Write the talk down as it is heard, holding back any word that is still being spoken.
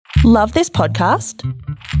Love this podcast?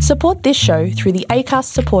 Support this show through the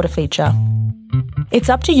Acast supporter feature. It's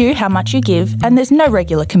up to you how much you give, and there's no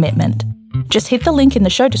regular commitment. Just hit the link in the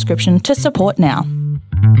show description to support now.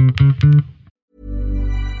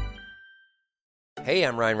 Hey,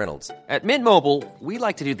 I'm Ryan Reynolds. At Mint Mobile, we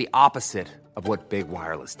like to do the opposite of what Big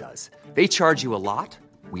Wireless does. They charge you a lot,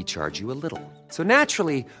 we charge you a little. So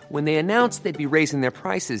naturally, when they announced they'd be raising their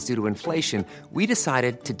prices due to inflation, we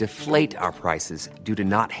decided to deflate our prices due to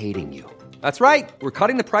not hating you. That's right. We're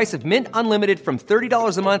cutting the price of Mint Unlimited from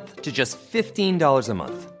 $30 a month to just $15 a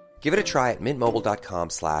month. Give it a try at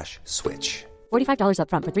mintmobile.com/switch. $45 up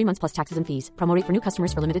front for 3 months plus taxes and fees. Promo rate for new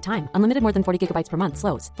customers for limited time. Unlimited more than 40 gigabytes per month.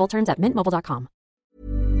 Slows full terms at mintmobile.com.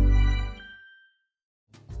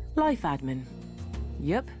 Life admin.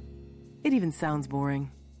 Yep. It even sounds boring.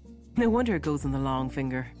 No wonder it goes on the long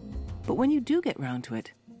finger. But when you do get round to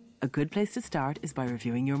it, a good place to start is by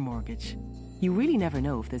reviewing your mortgage. You really never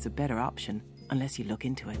know if there's a better option unless you look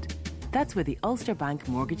into it. That's where the Ulster Bank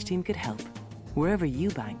mortgage team could help. Wherever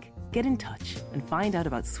you bank, get in touch and find out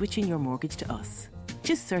about switching your mortgage to us.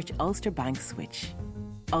 Just search Ulster Bank Switch.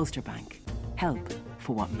 Ulster Bank. Help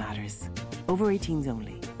for what matters. Over 18s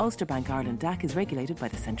only. Ulster Bank Ireland DAC is regulated by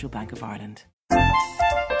the Central Bank of Ireland.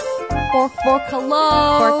 Bork, bork,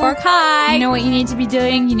 hello. Bork, bork, hi. You know what you need to be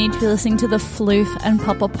doing? You need to be listening to the Floof and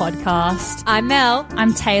Papa podcast. I'm Mel.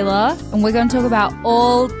 I'm Taylor, and we're going to talk about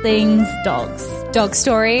all things dogs. Dog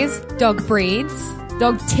stories, dog breeds,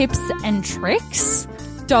 Dog tips and tricks.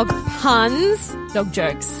 dog puns, Dog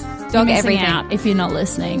jokes. dog You're missing everything. out if you're not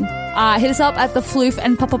listening. Hit us up at the Floof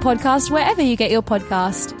and Papa podcast, wherever you get your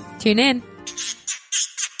podcast. Tune in.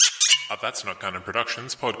 That's Not Gunner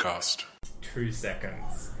Productions podcast. 2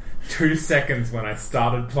 seconds. 2 seconds when I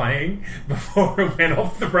started playing before it went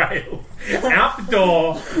off the rails. Out the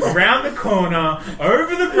door, around the corner,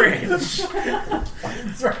 over the bridge.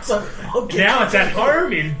 Now it's at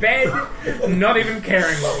home, in bed, not even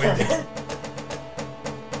caring what we're doing.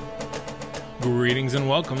 Greetings and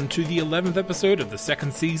welcome to the 11th episode of the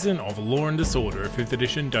second season of Law and Disorder, 5th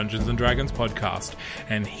edition Dungeons & Dragons podcast.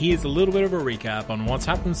 And here's a little bit of a recap on what's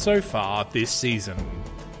happened so far this season.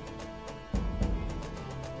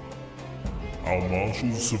 Our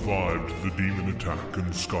marshals survived the demon attack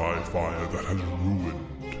and sky fire that has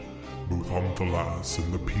ruined both Unthalas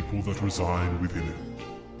and the people that reside within it.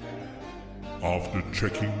 After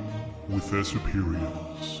checking with their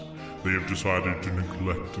superiors, they have decided to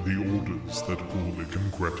neglect the orders that Gorlick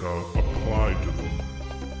and Greta applied to them,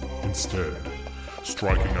 instead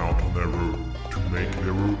striking out on their own to make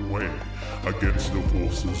their own way against the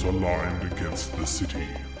forces aligned against the city.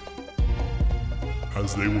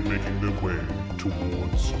 As they were making their way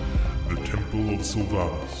towards the Temple of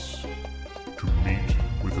Sylvanas to meet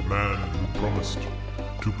with a man who promised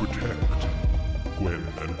to protect Gwen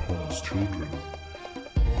and Paul's children,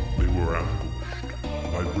 they were ambushed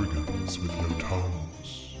by brigands with no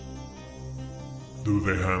tongues. Though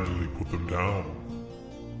they handily put them down,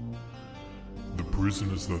 the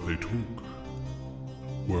prisoners that they took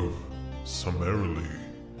were summarily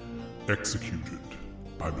executed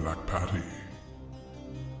by Black Patty.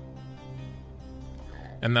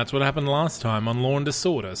 And that's what happened last time on Law and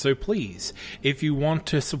Disorder. So please, if you want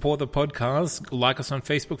to support the podcast, like us on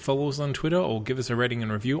Facebook, follow us on Twitter, or give us a rating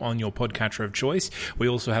and review on your podcatcher of choice. We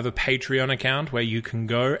also have a Patreon account where you can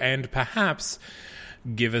go and perhaps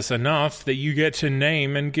give us enough that you get to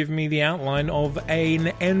name and give me the outline of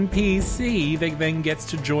an NPC that then gets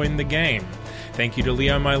to join the game. Thank you to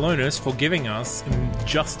Leo Milonis for giving us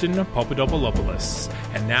Justin Papadopoulos.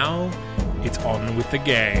 And now, it's on with the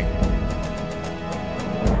game.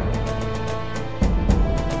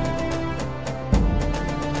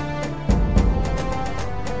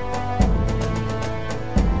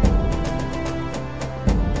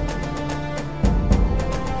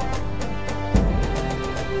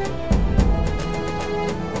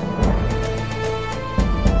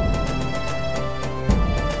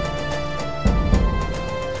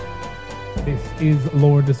 Is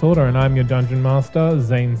Law and Disorder, and I'm your Dungeon Master,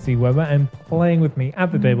 Zane C. Weber, and playing with me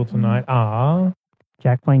at the table tonight are...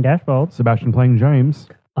 Jack playing Dashbolt. Sebastian playing James.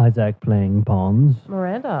 Isaac playing Pawns.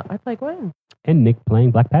 Miranda, I play Gwen. And Nick playing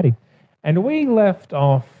Black Patty. And we left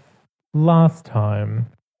off last time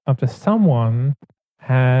after someone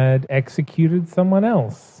had executed someone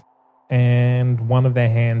else, and one of their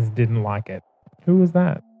hands didn't like it. Who was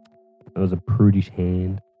that? It was a prudish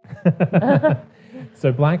hand.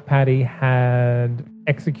 So Black Patty had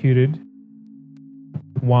executed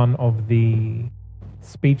one of the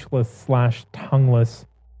speechless/tongueless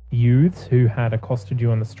youths who had accosted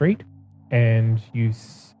you on the street, and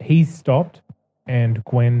he stopped, and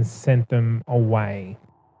Gwen sent them away.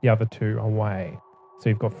 the other two away. So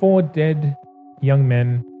you've got 4 dead young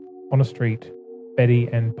men on a street, Betty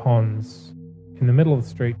and Pons in the middle of the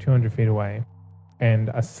street, 200 feet away, and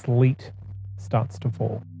a sleet starts to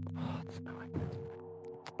fall.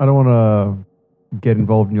 I don't want to get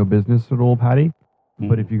involved in your business at all, Patty,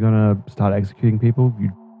 but if you're going to start executing people,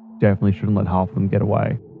 you definitely shouldn't let half of them get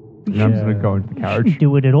away. And I'm just going to go into the You carriage. shouldn't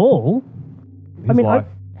do it at all. His life.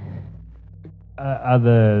 Are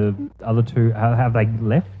the other two, have they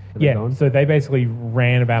left? Are they Yeah, gone? so they basically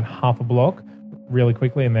ran about half a block really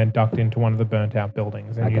quickly and then ducked into one of the burnt out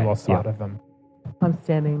buildings, and you Okay, lost sight of them. I'm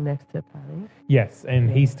standing next to Patty. Yes, and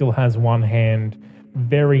he still has one hand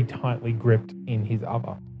very tightly gripped in his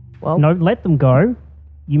other. Well, No, let them go.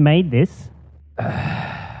 You made this.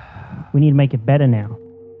 We need to make it better now.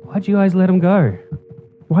 Why'd you guys let them go?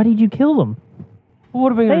 Why did you kill them? Well,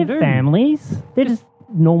 what are we They going have to do? families. They're just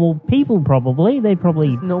normal people, probably. They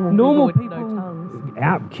probably... normal people with no tongues.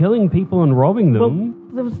 Out killing people and robbing them.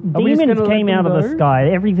 There was Are we just demons gonna let came them out of the go? sky.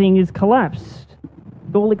 Everything is collapsed.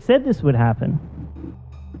 Dorlick said this would happen.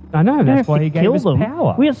 I know, We don't that's have why to he gave kill us them.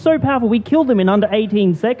 power. We are so powerful. We killed them in under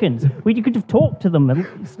 18 seconds. We could have talked to them and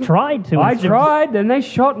tried to. I instead of- tried and they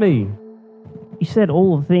shot me. You said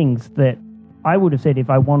all the things that I would have said if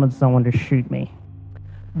I wanted someone to shoot me.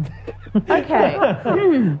 Okay.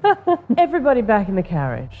 Everybody back in the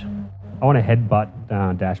carriage. I want to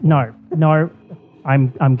headbutt Dashboard. No.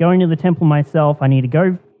 I'm going to the temple myself. I need to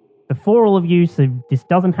go before all of you so this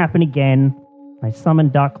doesn't happen again. I summon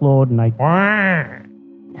Duck Lord and I...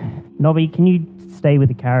 Nobby, can you stay with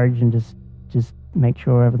the carriage and just make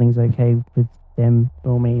sure everything's okay with them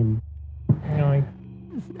or me and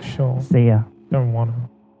Sure. see ya. Don't want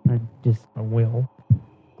to. I will.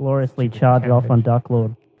 Gloriously charge off on Duck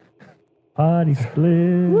Lord. Party split.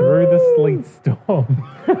 Through the sleet storm,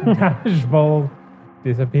 Dashbold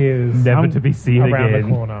disappears. Never to be seen around again.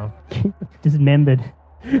 the corner. Dismembered.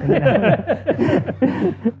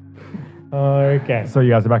 Okay. So you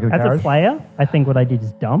guys are back in the As carriage? a player, I think what I did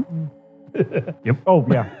is dumb. Yep. Oh,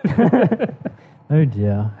 yeah. Oh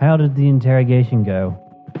dear. How did the interrogation go?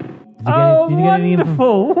 Did you get any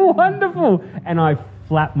wonderful, wonderful. And I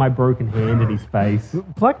flapped my broken hand in his face.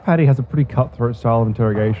 Black Patty has a pretty cutthroat style of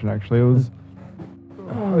interrogation, actually.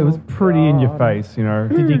 It was pretty in your face, you know.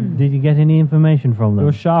 Did you get any information from them? It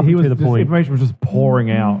was sharp He and was to the just, point. information was just pouring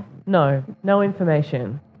out. No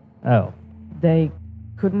information. Oh. They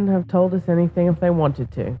couldn't have told us anything if they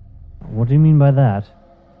wanted to. What do you mean by that?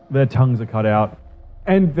 Their tongues are cut out.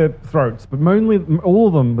 And their throats, but mainly all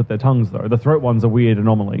of them with their tongues, though. The throat one's a weird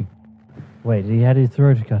anomaly. Wait, he had his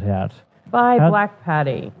throat cut out. By How- Black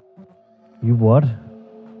Patty. You what?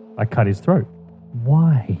 I cut his throat.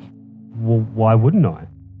 Why? Well, why wouldn't I?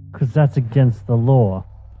 Because that's against the law.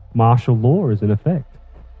 Martial law is in effect.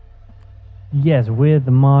 Yes, we're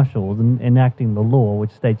the marshals enacting the law,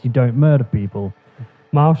 which states you don't murder people.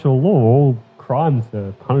 Martial law, all crimes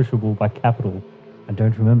are punishable by capital. I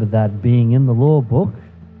don't remember that being in the law book.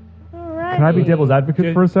 Can I be devil's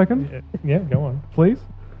advocate for a second? Yeah, go on. Please?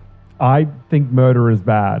 I think murder is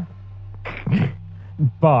bad.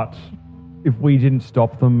 But if we didn't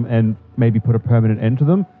stop them and maybe put a permanent end to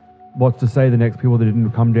them, what's to say the next people that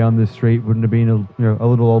didn't come down this street wouldn't have been a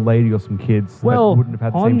little old lady or some kids that wouldn't have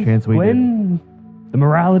had the same chance we did? when the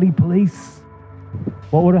morality police,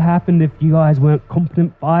 what would have happened if you guys weren't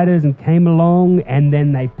competent fighters and came along and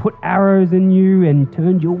then they put arrows in you and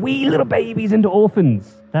turned your wee little babies into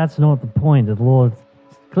orphans? That's not the point. The law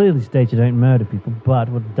clearly states you don't murder people, but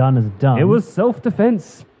what's done is done. It was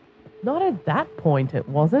self-defense. Not at that point, it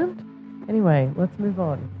wasn't. Anyway, let's move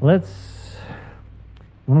on. I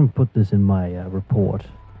want to put this in my report.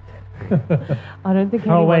 I don't think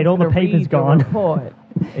Oh, wait, anyone's all the gonna paper's read gone. the report.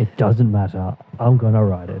 It doesn't matter. I'm going to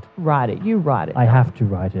write it. Write it. You write it. I have to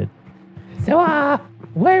write it. So,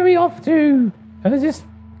 where are we off to? I was just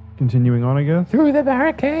Continuing on, I guess. through the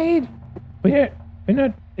barricade. We're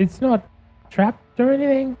not. It's not trapped or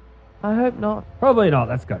anything. I hope not. Probably not.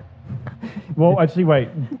 Let's go. Well, actually, wait.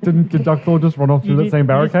 Did Ducklaw just run off through that same You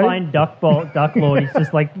barricade? just find Duck Lord. He's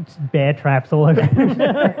just like bear traps all over.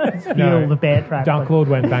 Feel the bear traps. Darklord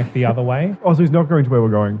went back the other way. Oh, so he's not going to where we're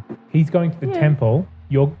going. He's going to the temple.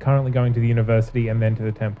 You're currently going to the university and then to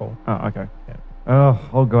the temple. Oh, okay.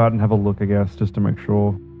 I'll go out and have a look, I guess, just to make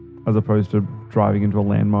sure, as opposed to driving into a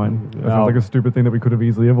landmine. That sounds like a stupid thing that we could have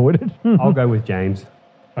easily avoided. I'll go with James.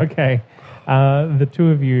 Okay. The two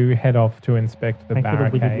of you head off to inspect the I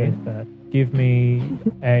thought we did barricade. both that. Give me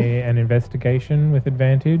an investigation with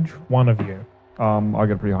advantage. One of you. I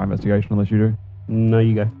get a pretty high investigation unless you do. No,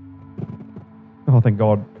 you go. Oh, thank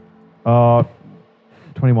God.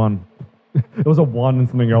 21. It was a 1 and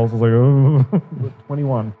something else. I was like, oh,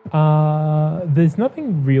 21. There's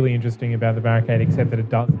nothing really interesting about the barricade except that it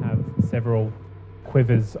does have several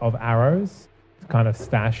quivers of arrows kind of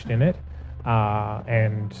stashed in it,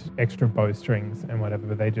 and extra bowstrings and whatever,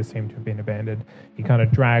 but they just seem to have been abandoned. You kind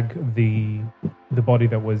of drag the body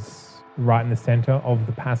that was right in the center of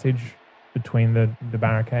the passage between the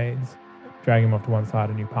barricades, drag him off to one side,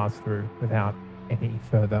 and you pass through without any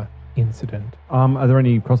further incident. Are there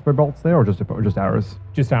any crossbow bolts there, or just arrows?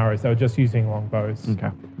 Just arrows. They were just using long bows. Okay,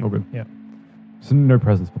 all good. Yeah. So no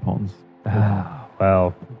presents for Pons.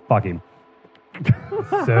 Well, fuck him.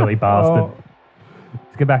 Surly bastard.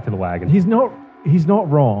 Let's get back to the wagon. He's not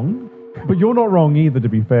wrong, but you're not wrong either, to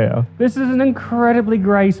be fair. This is an incredibly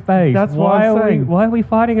grey space. That's why I'm saying. Why are we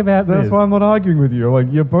fighting about this? That's why I'm not arguing with you. Like,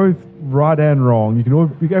 you're both right and wrong.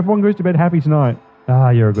 Everyone goes to bed happy tonight.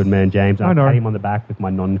 You're a good man, James. I know. pat him on the back with my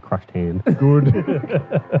non-crushed hand. Good.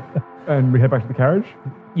 And we head back to the carriage?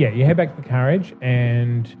 Yeah, you head back to the carriage,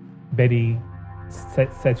 and Betty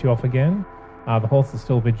sets you off again. The horse is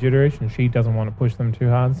still a bit jitterish, and she doesn't want to push them too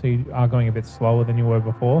hard, so you are going a bit slower than you were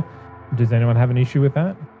before. Does anyone have an issue with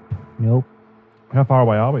that? Nope. How far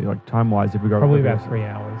away are we, like time-wise, if we go? Probably about 3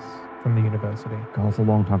 hours from the university. God, that's a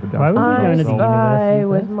long time for Dad. I spy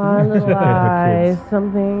with my little eyes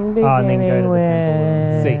something beginning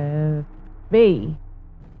with Z. B.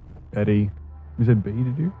 Betty. You said B,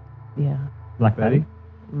 did you? Yeah. Black Patty?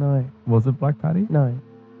 No. Was it Black Patty? No.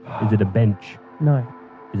 Is it a bench? No.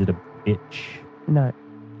 Is it a bitch? No. Are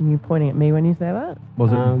you pointing at me when you say that?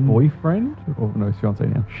 Was it boyfriend? Or no, fiance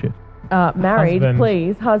now. Shit. Married, Husband.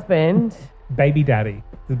 please. Husband. Baby daddy.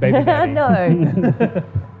 This is baby daddy. No.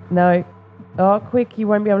 No. Oh, quick. You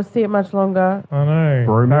won't be able to see it much longer. I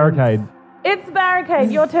know. Barricade. It's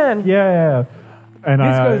barricade. Your turn. Yeah. And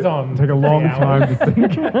This goes on Take a long 3 hours. time to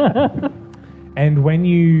think. And when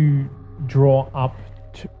you draw up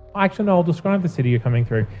to... Actually, no, I'll describe the city you're coming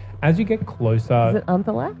through. As you get closer... Is it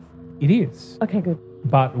Unthalas? It is. Okay, good.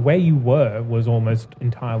 But where you were was almost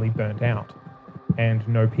entirely burnt out and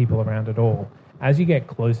no people around at all. As you get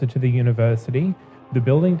closer to the university, the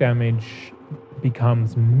building damage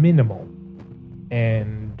becomes minimal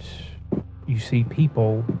and you see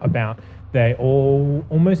people about. They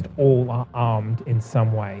almost all are armed in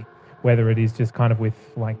some way, whether it is just kind of with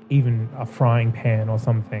like even a frying pan or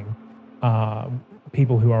something.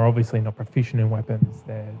 People who are obviously not proficient in weapons.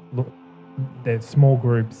 They're small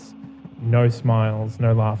groups. No smiles,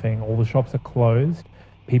 no laughing. All the shops are closed.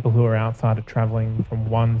 People who are outside are traveling from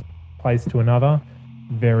one place to another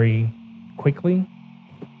very quickly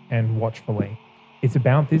and watchfully. It's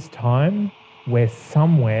about this time where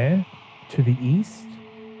somewhere to the east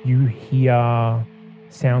you hear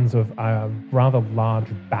sounds of a rather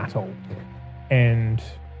large battle. And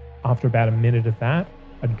after about a minute of that,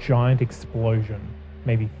 a giant explosion,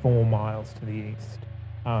 maybe 4 miles to the east,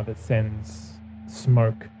 that sends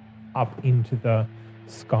smoke up into the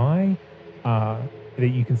sky that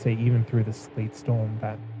you can see even through the sleet storm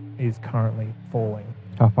that is currently falling.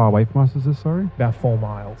 How far away from us is this, sorry? About 4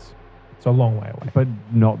 miles. It's a long way away. But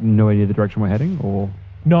not nowhere near the direction we're heading, or?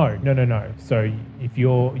 No. So if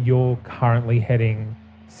you're currently heading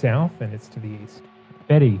south, then it's to the east.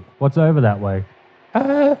 Betty, what's over that way?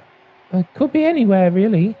 It could be anywhere,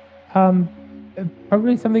 really.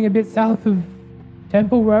 Probably something a bit south of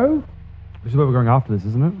Temple Row. This is where we're going after this,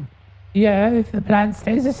 isn't it? Yeah, if the plan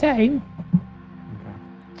stays the same.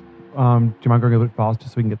 Do you mind going a bit faster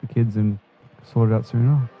so we can get the kids and sort it out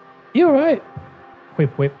sooner? You're right.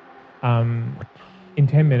 Whip. In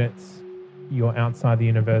 10 minutes, you're outside the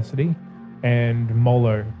university, and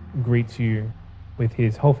Molo greets you with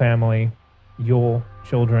his whole family, your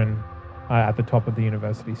children, at the top of the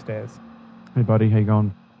university stairs. Hey, buddy, how you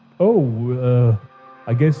going?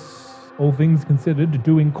 I guess all things considered,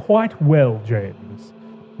 doing quite well, James.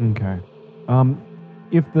 Okay.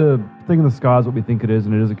 If the thing in the sky is what we think it is,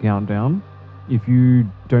 and it is a countdown, if you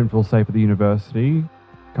don't feel safe at the university,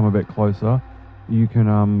 come a bit closer. You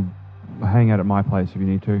can hang out at my place if you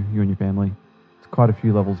need to, you and your family. It's quite a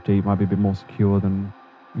few levels deep, might be a bit more secure than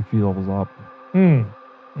a few levels up. And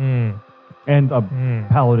a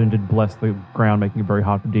paladin did bless the ground, making it very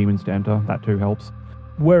hard for demons to enter. That too helps.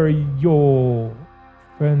 Where are your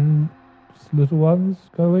friends, little ones,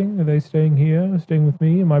 going? Are they staying here, staying with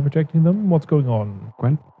me? Am I protecting them? What's going on?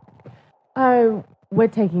 Gwen? Oh, we're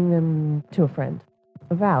taking them to a friend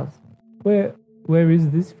of ours. Where is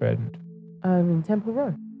this friend? In Temple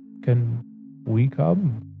Row. Can we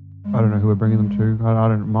come? I don't know who we're bringing them to. I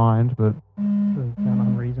don't mind, but... Doesn't sound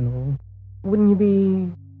unreasonable. Wouldn't you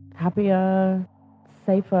be happier,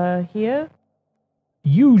 safer here?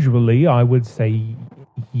 Usually, I would say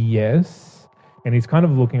yes. And he's kind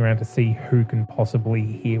of looking around to see who can possibly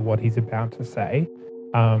hear what he's about to say.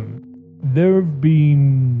 There have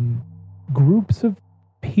been groups of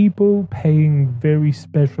people paying very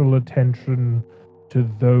special attention to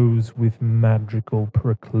those with magical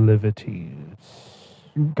proclivities.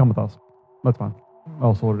 Come with us. That's fine.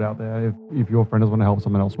 I'll sort it out there. If your friend doesn't want to help,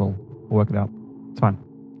 someone else will. We'll work it out. It's fine.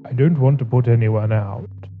 I don't want to put anyone out.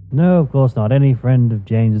 No, of course not. Any friend of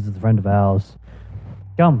James's is a friend of ours.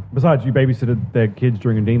 Come. Besides, you babysitted their kids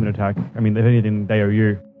during a demon attack. I mean, if anything, they owe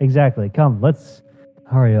you. Exactly. Come, let's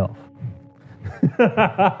hurry off.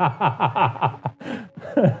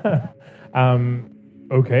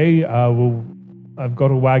 Okay, well, I've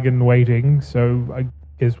got a wagon waiting, so I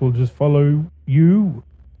guess we'll just follow you.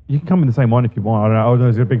 You can come in the same one if you want. I don't know. Oh, no,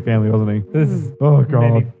 he's got a big family, wasn't he? This is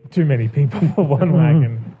God. too many people for one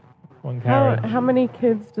wagon, one carriage. How many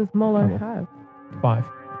kids does Molo have? 5.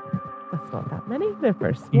 That's not that many. They're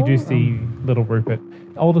very small. You do see little Rupert.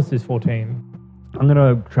 Oldest is 14. I'm going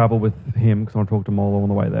to travel with him because I want to talk to Molo on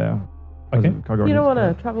the way there. Okay. You don't want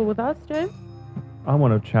to travel with us, James? I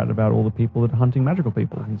want to chat about all the people that are hunting magical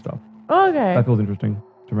people and stuff. Okay. That feels interesting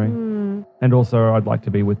to me. And also, I'd like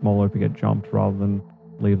to be with Molo if we get jumped rather than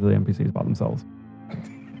leave the NPCs by themselves.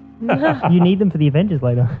 You need them for the Avengers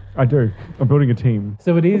later. I do. I'm building a team.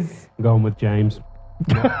 So it is... I'm going with James.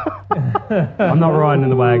 I'm not riding in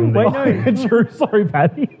the wagon. Wait, no. True. Sorry,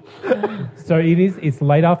 Patty. So it's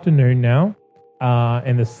late afternoon now,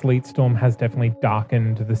 and the sleet storm has definitely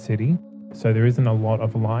darkened the city. So there isn't a lot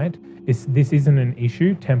of light. This isn't an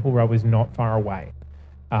issue. Temple Row is not far away.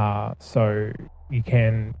 So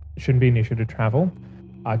shouldn't be an issue to travel.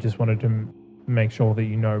 I just wanted to make sure that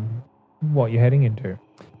you know what you're heading into.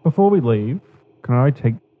 Before we leave, can I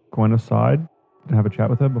take Gwen aside and have a chat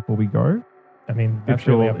with her before we go? I mean, that's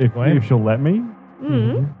really up to Gwen. If she'll let me.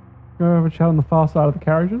 Go have a chat on the far side of the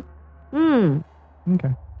carriages? Okay.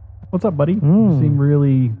 What's up, buddy? You seem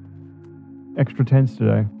really extra tense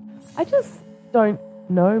today. I just don't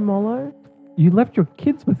know Molo. You left your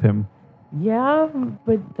kids with him. Yeah,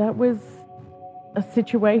 but that was a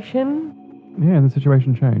situation. Yeah, and the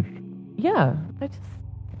situation changed. Yeah,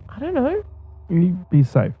 I don't know. You be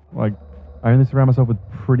safe. Like, I only surround myself with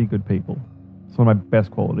pretty good people. It's one of my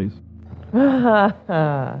best qualities. Yeah,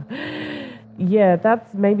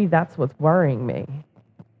 that's what's worrying me.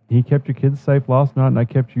 He kept your kids safe last night, and I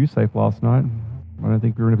kept you safe last night. I don't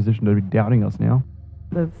think we're in a position to be doubting us now.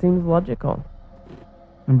 That seems logical.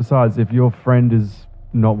 And besides, if your friend is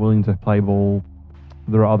not willing to play ball,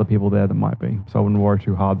 there are other people there that might be. So I wouldn't worry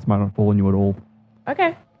too hard. This might not fall on you at all.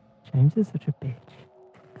 Okay. James is such a bitch.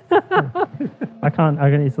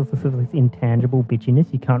 it's also sort of this intangible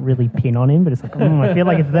bitchiness. You can't really pin on him, but it's like, I feel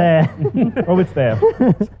like it's there. Oh, it's there.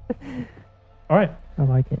 All right. I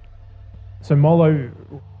like it. So Molo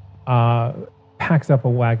packs up a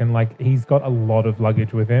wagon. Like, he's got a lot of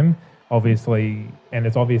luggage with him, obviously, and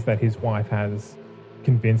it's obvious that his wife has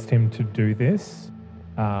convinced him to do this.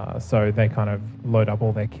 So they kind of load up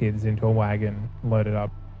all their kids into a wagon, load it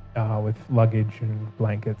up with luggage and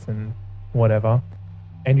blankets and whatever.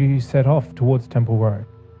 And you set off towards Temple Row.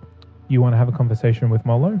 You want to have a conversation with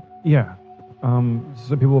Molo? Yeah.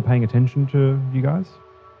 So people are paying attention to you guys?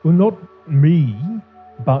 Well, not me,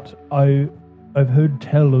 but I've heard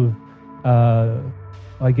tell of,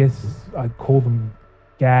 I guess I'd call them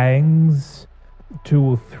gangs, 2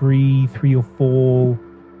 or 3 or 4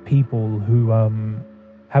 people who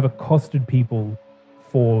have accosted people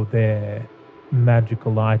for their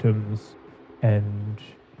magical items and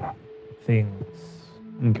things.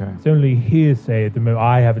 Okay. It's only hearsay at the moment.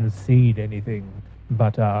 I haven't seen anything,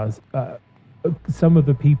 but some of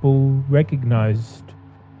the people recognized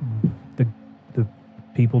the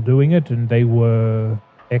people doing it, and they were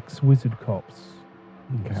ex-wizard cops.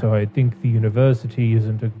 Okay. So I think the university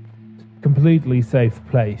isn't a completely safe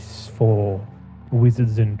place for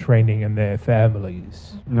wizards in training and their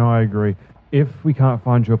families. No, I agree. If we can't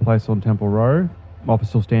find you a place on Temple Row, office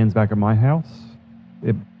still stands back at my house.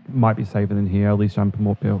 It might be safer than here. At least I'm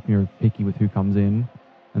more picky with who comes in,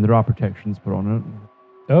 and there are protections put on it.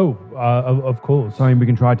 Oh, of course. So I mean, we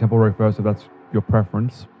can try Temple Row first if that's your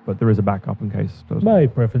preference, but there is a backup in case. My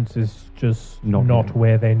preference is just not here.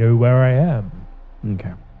 where they know where I am.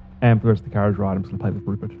 Okay. And for the rest of the carriage ride, I'm just going to play with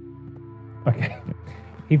Rupert. Okay.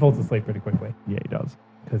 He falls asleep pretty quickly. Yeah, he does.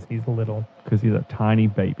 Because he's little. Because he's a tiny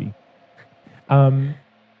baby.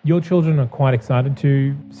 Your children are quite excited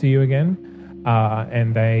to see you again,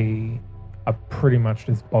 and they are pretty much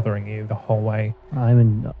just bothering you the whole way. I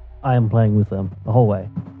am playing with them the whole way.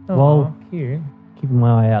 Oh, Well, cute. keeping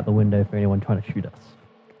my eye out the window for anyone trying to shoot us.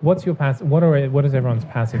 What's your passive? What is everyone's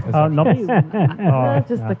passive perception? That's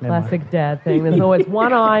just the classic dad thing. There's always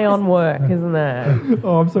one eye on work, isn't there?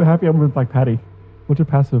 Oh, I'm so happy I'm with Black Patty. What's your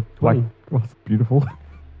passive? 20. Like, it's beautiful.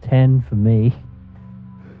 10 for me.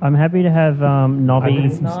 I'm happy to have Nobby.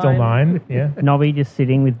 It's still 9. Yeah. Nobby just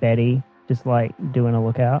sitting with Betty, just like doing a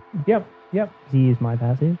lookout. Yep. Does he use my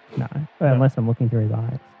passive? No. Unless I'm looking through his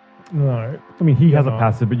eyes. No. I mean, he You're has a not.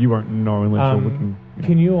 passive, but you won't know unless you're looking.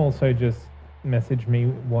 Can you also just message me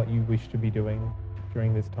what you wish to be doing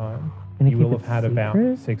during this time? Can I You keep will it have had about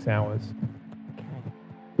secret? 6 hours.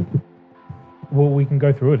 Well, we can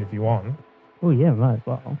go through it if you want. Oh yeah, might as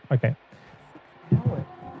well. Okay.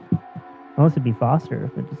 Unless it'd be faster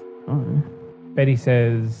if it just. I don't know. Betty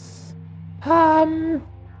says,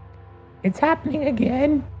 It's happening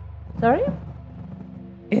again. Sorry?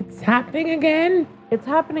 It's happening again. It's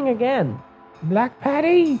happening again. Black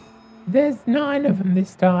Patty, there's 9 of them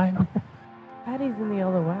this time. Patty's in the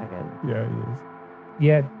other wagon. yeah, he is.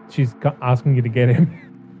 Yeah, she's asking you to get him.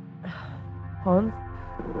 Hans?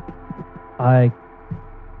 I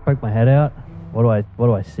poke my head out. What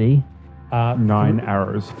do I see? 9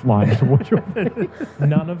 arrows flying towards your face.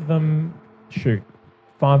 None of them shoot.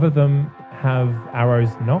 5 of them have arrows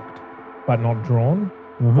knocked, but not drawn.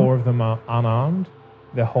 4 of them are unarmed.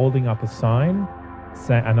 They're holding up a sign,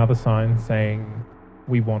 another sign saying,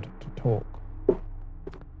 "We want to talk."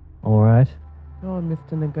 All right. Oh,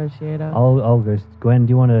 Mr. Negotiator. I'll go. Gwen,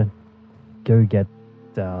 do you want to go get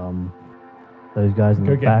those guys in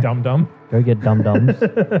Go the get back? Dum Dum. Go get Dum Dums,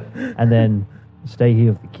 and then stay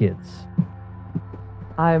here with the kids.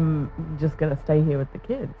 I'm just going to stay here with the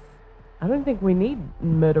kids. I don't think we need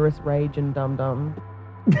murderous rage and dum-dum.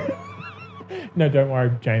 No, don't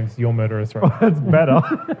worry, James. You're murderous, right? That's better.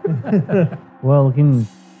 Well, can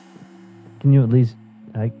you at least?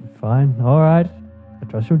 Fine. All right. I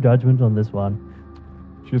trust your judgment on this one.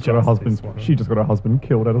 She just got her husband. She just got her husband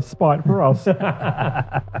killed out of spite for us. Okay.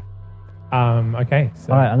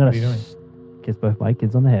 So All right. I'm what gonna are you doing? kiss both my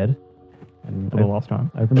kids on the head. And For the last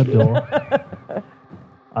time. Open the door.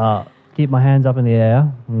 Keep my hands up in the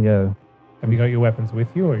air and go. Have you got your weapons with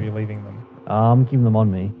you, or are you leaving them? I'm keeping them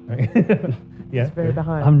on me. Yeah. He's very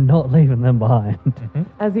behind. I'm not leaving them behind.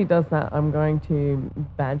 As he does that, I'm going to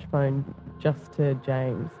badge phone just to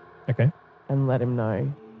James. Okay. And let him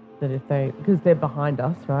know that if because they're behind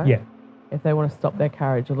us, right? Yeah. If they want to stop their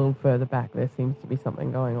carriage a little further back, there seems to be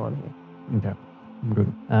something going on here. Okay.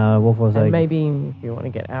 Good. What was And I? maybe if you want to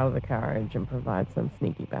get out of the carriage and provide some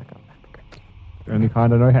sneaky backup. Only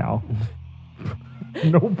kind of know how.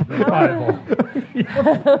 Nope.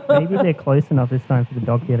 Maybe they're close enough this time for the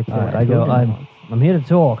dog here to kill I go. I'm here to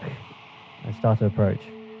talk. I start to approach.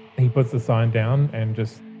 He puts the sign down and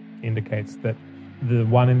just indicates that the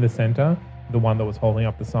one in the center, the one that was holding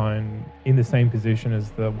up the sign in the same position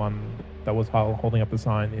as the one that was holding up the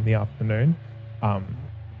sign in the afternoon.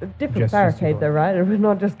 Different barricade though, right? We're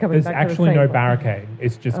not just coming There's back actually to the no same barricade.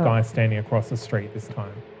 It's just Oh. guys standing across the street this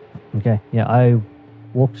time. Okay. Yeah. I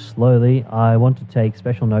walk slowly. I want to take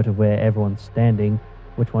special note of where everyone's standing.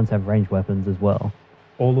 Which ones have ranged weapons as well?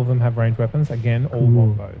 All of them have ranged weapons. Again, all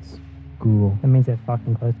longbows. Cool. That means they're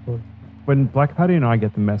fucking close quarters. When Black Patty and I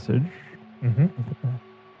get the message, Mm-hmm. I'm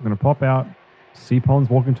going to pop out, see Pons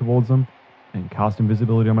walking towards them, and cast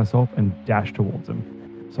invisibility on myself and dash towards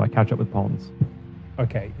him. So I catch up with Pons.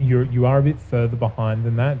 Okay, you are a bit further behind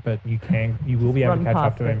than that, but you will be able to Run catch up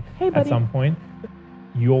past to it. him Hey, at buddy. some point.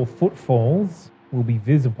 Your footfalls will be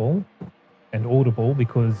visible and audible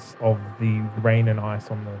because of the rain and ice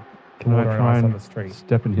on the Can I water and try ice on and the street.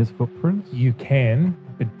 step in his footprints? You can,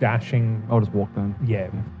 but dashing. I'll just walk then. Yeah.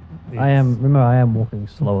 I am walking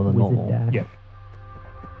slower than Wizard normal. dash.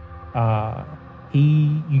 Yeah.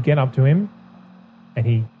 You get up to him, and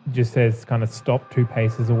he just says, kind of stop 2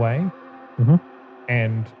 paces away, Mhm.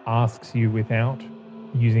 and asks you without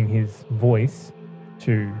using his voice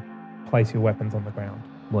to place your weapons on the ground.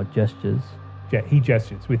 What gestures? He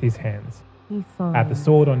gestures with his hands He's at the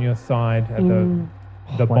sword on your side, at the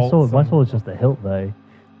My bolts. sword, sword's just a hilt, though.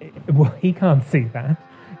 Well, he can't see that.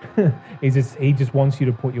 He just wants you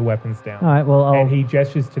to put your weapons down. All right. Well, And he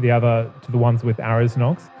gestures to the ones with arrows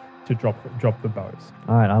knocks to drop the bows.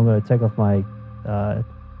 all right. I'm going to take off my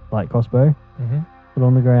light crossbow, Mm-hmm. put it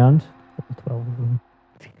on the ground. 12 of them.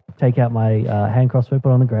 Take out my hand crossbow, put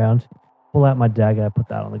it on the ground. Pull out my dagger, put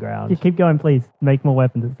that on the ground. Yeah, keep going, please. Make more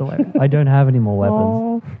weapons. It's the way. I don't have any more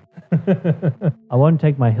weapons. I won't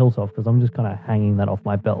take my hilt off because I'm just kind of hanging that off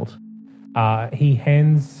my belt. He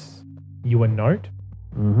hands you a note,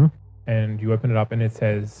 Mm-hmm. and you open it up, and it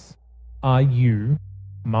says, "Are you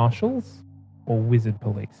marshals or wizard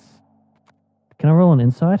police?" Can I roll an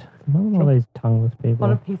insight? Not all those tongueless people.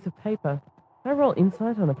 On a piece of paper. Can I roll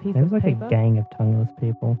insight on a piece There's of like paper? a gang of tongueless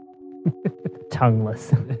people.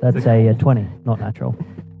 Tongueless. That's a 20, not natural.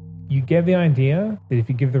 You get the idea that if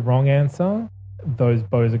you give the wrong answer, those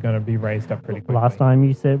bows are going to be raised up pretty quickly. Last time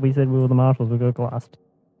we said we were the marshals, we got last.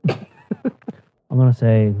 I'm going to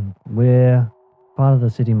say we're part of the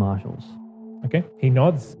city marshals. Okay. He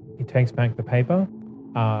nods. He takes back the paper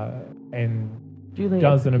and Julie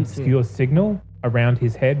does an executes you. obscure signal around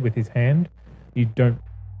his head with his hand. You don't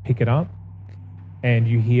pick it up. And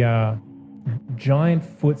you hear giant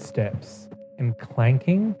footsteps and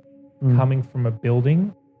clanking coming from a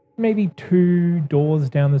building, maybe 2 doors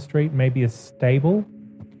down the street, maybe a stable.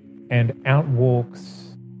 And out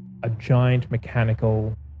walks a giant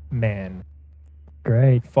mechanical man.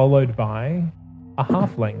 Great. Followed by a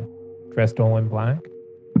halfling dressed all in black,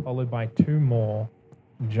 followed by 2 more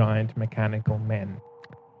giant mechanical men.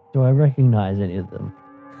 Do I recognize any of them?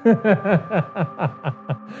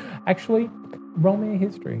 Actually, roll me a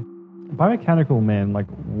history. Biomechanical man, like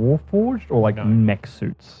Warforged or like mech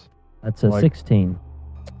suits? That's a 16.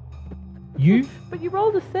 But you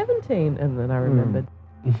rolled a 17, and then I remembered.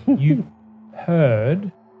 You've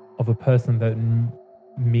heard of a person that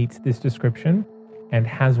meets this description and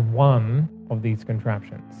has one of these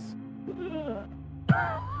contraptions.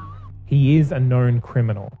 He is a known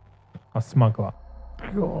criminal, a smuggler.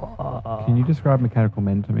 Can you describe mechanical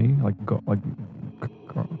men to me?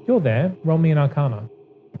 You're there. Roll me an Arcana.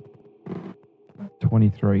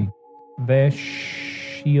 23. They're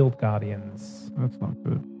shield guardians. That's not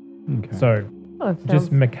good. Okay. So, Oh, it just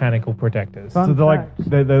sounds- mechanical protectors. So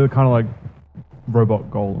they're kind of like robot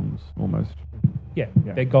golems almost. Yeah,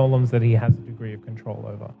 they're golems that he has a degree of control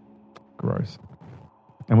over. Gross.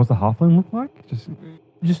 And what's the halfling look like?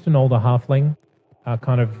 Just an older halfling,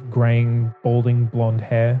 kind of graying, balding, blonde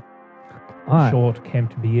hair, All right. short,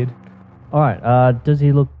 kempt beard. All right. Does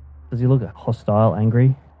he look hostile,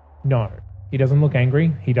 angry? No, he doesn't look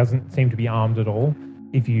angry. He doesn't seem to be armed at all.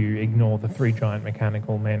 If you ignore the 3 giant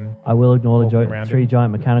mechanical men, I will ignore the walking around 3 him.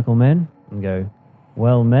 giant mechanical men and go,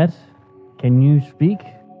 well met. Can you speak?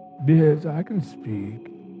 Yes, I can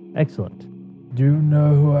speak. Excellent. Do you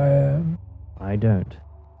know who I am? I don't.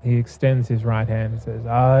 He extends his right hand and says,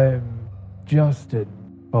 I'm Justin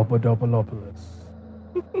Papadopoulos.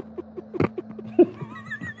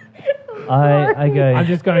 I go. I'm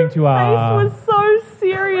just going to. Face was so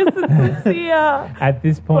serious and sincere. At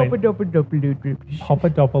this point, Papadopoulos.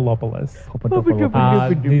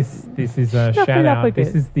 This is a shout out.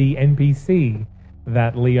 This is the NPC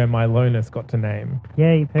that Leo Milonis got to name.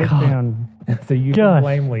 Yay, Patreon. So you Josh. can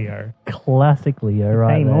blame Leo. Classic Leo,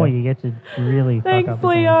 right Pay there. more, you get to really fuck Thanks, up. the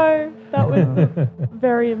game. Leo. That was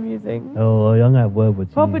very amusing. Oh, I'm going to have word with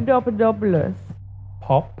you. Papadopoulos.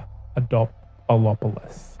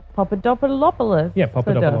 Papadopoulos. Papadopoulos. Yeah,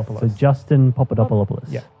 Papadopoulos. So Justin Papadopoulos.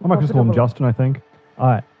 Yeah. I might just call him Justin, I think. All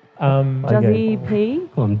right. Jazzy P.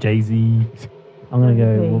 Call him Jay-Z. I'm going to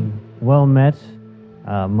Okay. go, well met.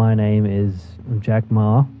 My name is Jack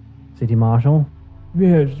Ma, City Marshal.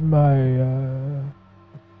 Yes, my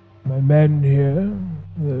men here,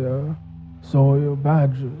 they saw your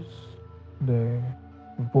badges. They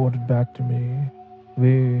reported back to me.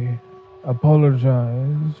 We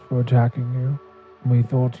apologize for attacking you. We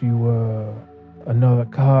thought you were another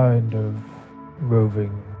kind of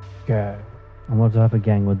roving gang. And what type of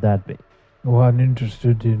gang would that be? One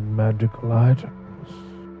interested in magical items.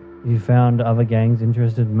 You found other gangs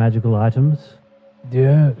interested in magical items?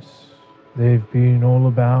 Yes, they've been all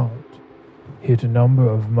about. Hit a number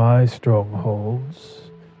of my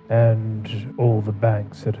strongholds and all the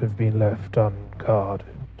banks that have been left unguarded.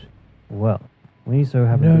 Well, we so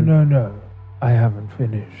happen No. I haven't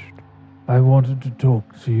finished. I wanted to talk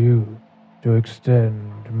to you to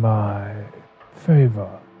extend my favor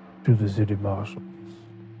to the city marshals.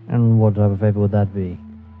 And what type of favor would that be?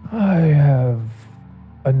 I have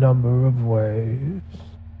a number of ways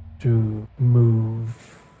to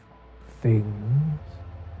move things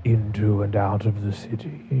into and out of the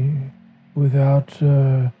city without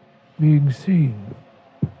being seen.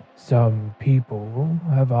 Some people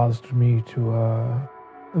have asked me to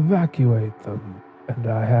evacuate them, and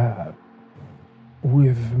I have.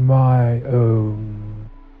 With my own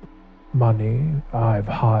money, I've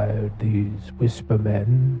hired these whisper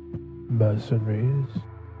men, mercenaries,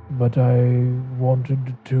 but I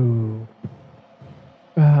wanted to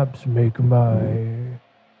perhaps make my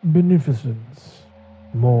beneficence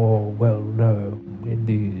more well known in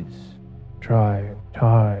these trying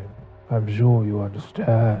times. I'm sure you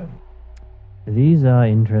understand. These are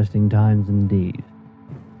interesting times indeed.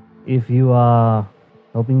 If you are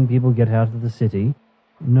helping people get out of the city.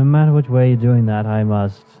 No matter which way you're doing that, I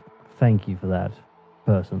must thank you for that,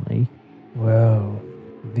 personally. Well,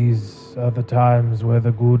 these are the times where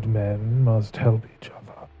the good men must help each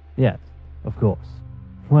other. Yes, of course.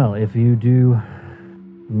 Well, if you do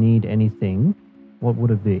need anything, what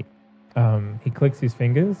would it be? He clicks his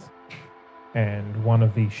fingers, and one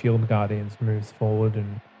of the shield guardians moves forward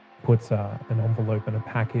and puts an envelope and a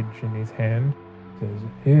package in his hand. Says,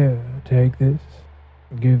 "Here, take this.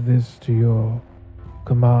 Give this to your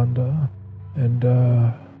commander, and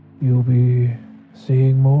you'll be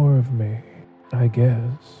seeing more of me, I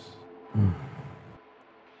guess."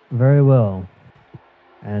 Very well.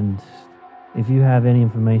 And if you have any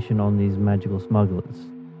information on these magical smugglers,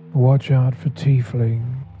 Watch out for tieflings.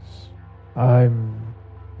 I'm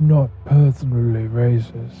not personally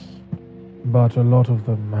racist, but a lot of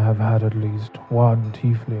them have had at least one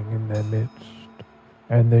tiefling in their midst,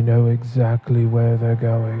 and they know exactly where they're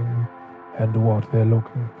going and what they're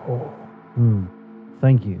looking for.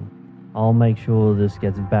 Thank you. I'll make sure this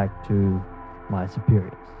gets back to my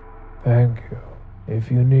superiors. Thank you.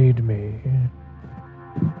 If you need me,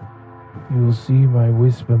 you'll see my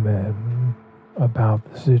whispermen about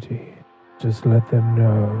the city. Just let them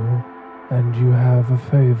know, and you have a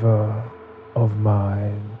favor of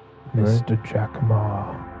mine, Mr. Jack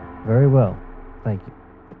Ma. Very well. Thank you.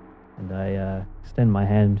 And I extend my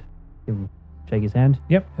hand, shake his hand.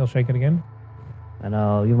 Yep, he'll shake it again. And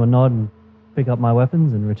I'll give him a nod and pick up my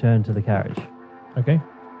weapons and return to the carriage. Okay.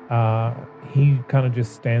 He kind of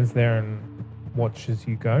just stands there and watches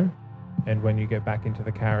you go. And when you get back into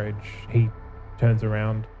the carriage, he turns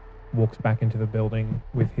around, walks back into the building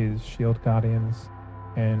with his shield guardians,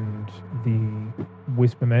 and the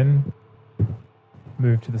whispermen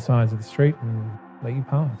move to the sides of the street and let you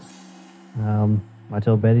pass. I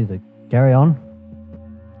tell Betty to carry on.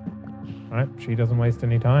 Right, she doesn't waste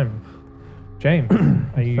any time. James,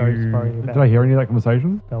 are you... Did I hear any of that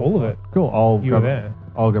conversation? All of it. Cool. You were there.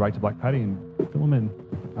 I'll go back to Black Patty and fill him in.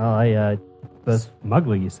 The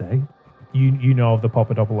smuggler, you say? You know of the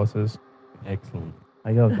Papadopouloses. Excellent.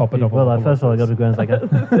 I go, Papadopoulopoulos. well, first of all, I go to Gwen and I go,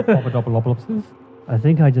 Papadopoulopoulos? I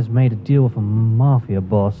think I just made a deal with a mafia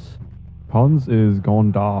boss. Pons is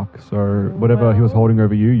gone dark, so whatever he was holding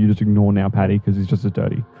over you, you just ignore now, Patty, because he's just as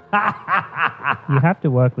dirty. You have to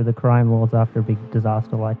work with the crime lords after a big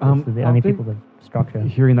disaster like this. They're the only people with structure.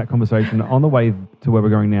 Hearing that conversation, on the way to where we're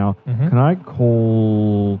going now, can I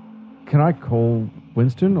call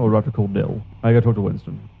Winston, or do I have to call Dill? I gotta talk to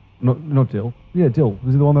Winston. Not Dill. Yeah, Dill.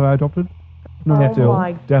 Was he the one that I adopted? No, Oh Dill.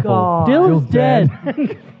 my Defil. God. Dill's dead.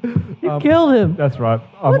 You killed him. That's right.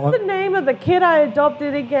 What's the name of the kid I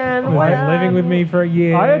adopted again? He's been living with me for a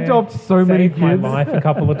year. I adopt so many Saved my kids. life a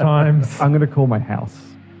couple of times. I'm gonna call my house.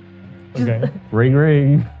 Okay. Ring,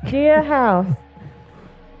 ring. Dear house.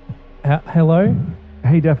 Hello?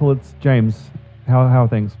 Hey, Defil, it's James. How are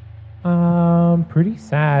things? Pretty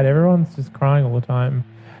sad. Everyone's just crying all the time.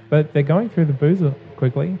 But they're going through the boozer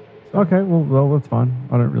quickly. Okay, well, that's fine.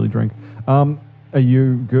 I don't really drink. Are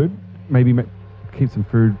you good? Maybe keep some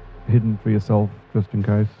food hidden for yourself, just in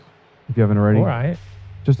case, if you haven't already. All right.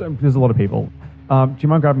 Just there's a lot of people. Do you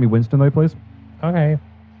mind grabbing me Winston, though, please? Okay.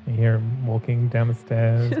 You hear him walking down the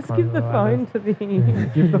stairs. Just climbing give the ladder. phone to the...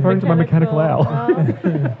 Give the phone to my mechanical owl.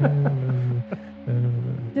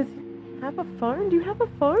 Does he have a phone? Do you have a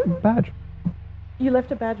phone? Badge. You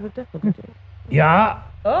left a badge with Declan, did you? Yeah.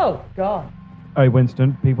 Oh, God. Hey,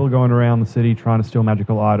 Winston, people are going around the city trying to steal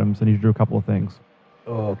magical items. I need you to do a couple of things.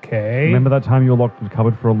 Okay. Remember that time you were locked in the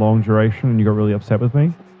cupboard for a long duration and you got really upset with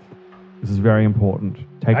me? This is very important.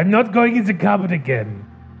 I'm not going into cupboard again.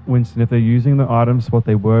 Winston, if they're using the items what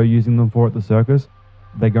they were using them for at the circus,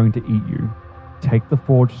 they're going to eat you. Take the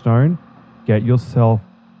forge stone, get yourself,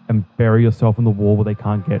 and bury yourself in the wall where they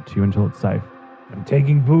can't get to you until it's safe. I'm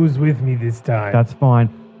taking booze with me this time. That's fine.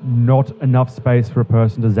 Not enough space for a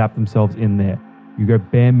person to zap themselves in there. You go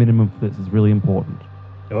bare minimum for this. It's really important.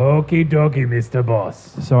 Okie dokie, Mr.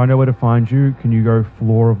 Boss. So I know where to find you. Can you go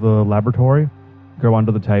floor of the laboratory? Go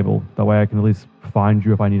under the table. That way I can at least find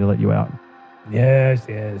you if I need to let you out. Yes.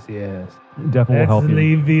 Definitely will help Let's you.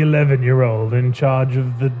 leave the 11-year-old in charge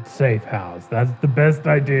of the safe house. That's the best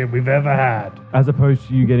idea we've ever had. As opposed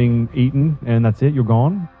to you getting eaten and that's it, you're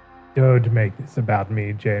gone. Don't make this about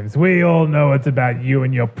me, James. We all know it's about you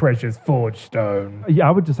and your precious forge stone. Yeah,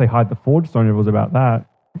 I would just say hide the forge stone if it was about that.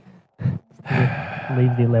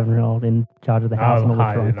 Leave the 11-year-old in charge of the house. I'll and all the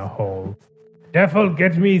hide in trunks. a hole. Defil,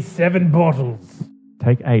 get me 7 bottles.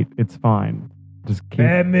 Take 8. It's fine. Just keep...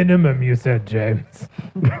 Bare minimum, you said, James.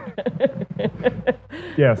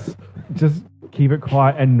 Yes. Just keep it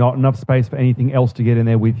quiet and not enough space for anything else to get in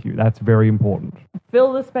there with you. That's very important.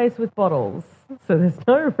 fill the space with bottles, so there's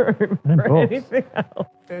no room And for books. anything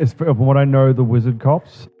else. From what I know, the wizard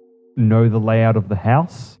cops know the layout of the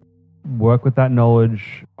house. Work with that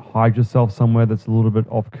knowledge. Hide yourself somewhere that's a little bit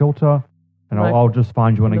off kilter, and Like I'll just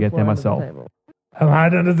find you when I on the get there floor under the myself. table. I'll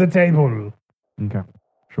hide under the table. Okay,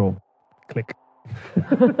 sure. Click.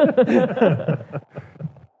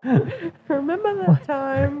 Remember that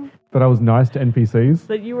time But I was nice to NPCs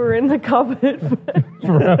that you were in the cupboard?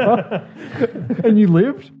 forever, and you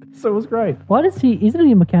lived, so it was great. Why does he? Isn't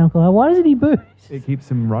he a mechanical? Why doesn't he boost? It keeps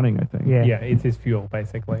him running, I think. Yeah. Yeah, it's his fuel,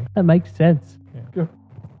 basically. That makes sense.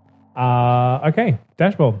 Okay,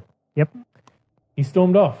 dashboard. Yep. He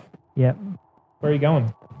stormed off. Yep. Where are you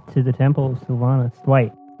going? To the Temple of Sylvanus.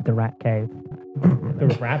 Wait, the rat cave.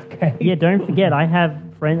 The rat cave? Yeah, don't forget,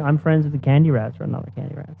 I'm friends with the candy rats or another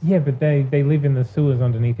candy rats. Yeah, but they live in the sewers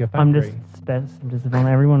underneath your factory. I'm just want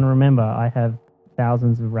everyone to remember I have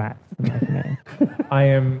thousands of rats in my name. I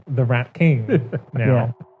am the Rat King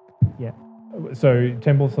now. Yeah. So,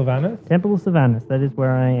 Temple of Sylvanus? Temple of Sylvanus, that is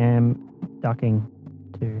where I am ducking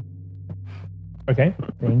to. Okay.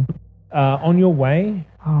 Thing. On your way,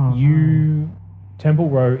 Temple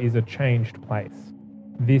Row is a changed place.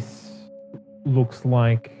 This looks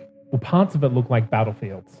like, well, parts of it look like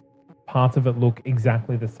battlefields. Parts of it look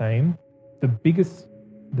exactly the same. The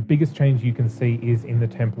biggest change you can see is in the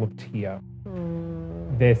Temple of Tyr.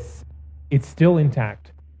 It's still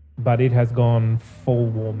intact, but it has gone full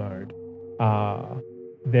war mode.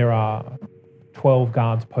 There are 12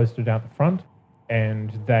 guards posted out the front,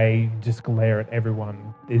 and they just glare at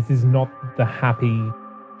everyone. This is not the happy,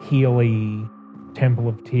 healy Temple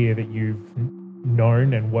of Tyr that you've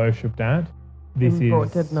known and worshipped at. This And brought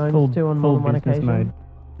is dead gnomes to on more than one business occasion. mode.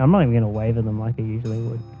 I'm not even going to wave at them like I usually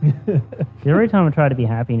would. Every time I try to be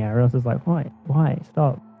happy now, everyone's just like, why?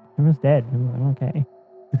 Stop. Everyone's dead. I'm like, okay.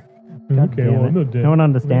 God Okay, damn well, it. I'm not dead. No one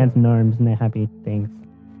understands gnomes and their happy things.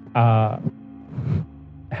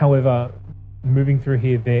 However, moving through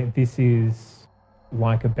here, this is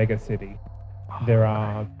like a beggar city. There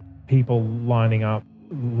are people lining up,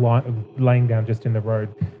 laying down just in the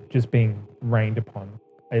road, just being rained upon.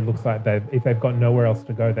 It looks like if they've got nowhere else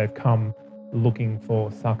to go, they've come looking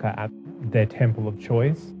for succor at their temple of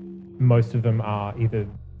choice. Most of them are either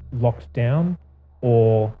locked down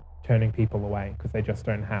or turning people away because they just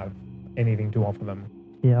don't have anything to offer them.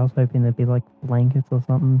 Yeah, I was hoping there'd be like blankets or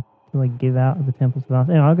something to like give out at the Temple of Sylvanus.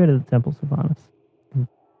 Anyway, I'll go to the Temple of Sylvanus.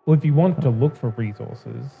 Well, if you want to look for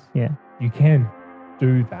resources, Yeah. you can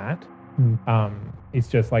do that. Hmm. It's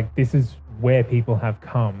just like this is where people have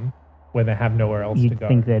come where they have nowhere else to You'd go.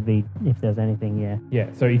 think there'd be, if there's anything, yeah.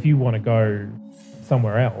 Yeah, so if you want to go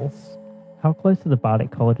somewhere else, How close to the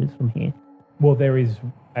Bardic College is from here? well, there is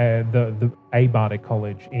a Bardic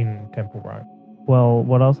College in Temple Row. Well,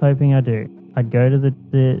 what I was hoping I'd do, I'd go to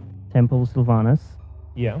the Temple of Sylvanus,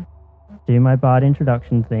 Yeah. do my Bard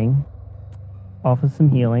introduction thing, offer some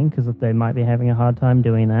healing, because they might be having a hard time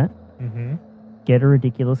doing that, Mm-hmm. get a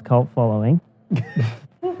ridiculous cult following,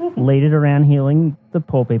 lead it around healing the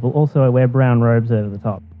poor people. Also, I wear brown robes over the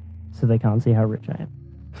top, so they can't see how rich I am.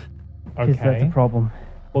 Because that's a Okay. problem.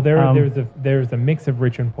 Well, there's a mix of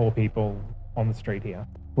rich and poor people on the street here.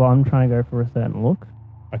 Well, I'm trying to go for a certain look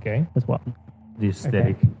Okay. as well. The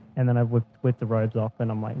aesthetic. And then I whip the robes off, and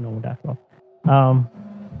I'm like normal dash off.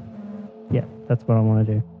 Yeah, that's what I want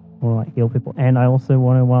to do. I want to like heal people, and I also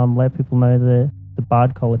want to let people know the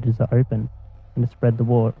Bard colleges are open, and to spread the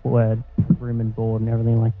word, room and board and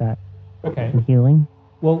everything like that. Okay. And healing.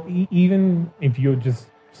 Well, even if you just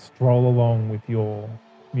stroll along with your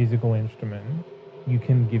musical instrument, you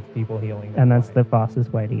can give people healing. And that's the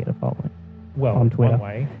fastest way to get a following. Well, on Twitter. one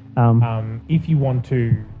way. Um, If you want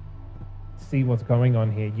to see what's going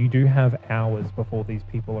on here, you do have hours before these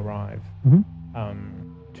people arrive Mhm.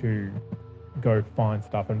 to go find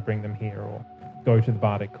stuff and bring them here, or go to the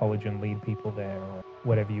Bardic College and lead people there, or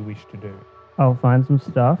whatever you wish to do. I'll find some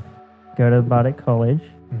stuff, go to Bardic College,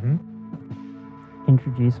 Mm-hmm.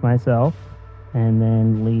 introduce myself, and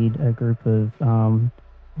then lead a group of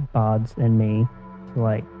bards and me to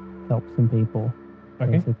like help some people.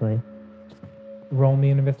 Okay. Basically. Roll me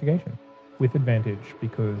an investigation with advantage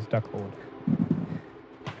because Duck Lord.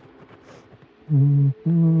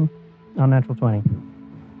 Unnatural 20.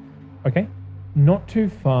 Okay. Not too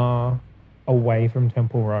far away from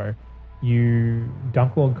Temple Row,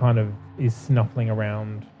 Dunklord kind of is snuffling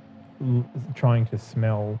around, trying to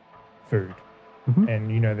smell food. Mhm.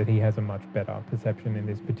 And you know that he has a much better perception in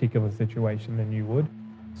this particular situation than you would.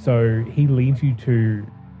 So he leads you to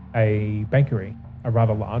a bakery, a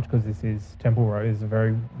rather large, because this is Temple Row, is a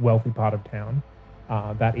very wealthy part of town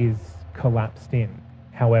that is collapsed in.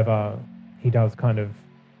 However, he does kind of,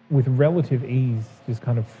 with relative ease, just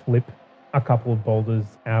kind of flip a couple of boulders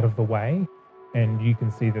out of the way, and you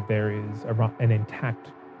can see that there is an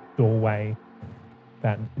intact doorway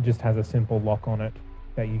that just has a simple lock on it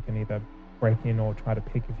that you can either break in or try to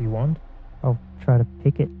pick if you want. I'll try to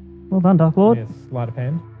pick it. Well done, Dark Lord. Yes, sleight of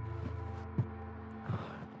hand.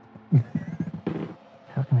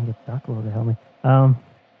 How can I get Dark Lord to help me?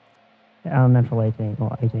 Natural 18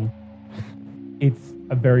 or 18. It's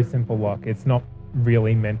a very simple lock. It's not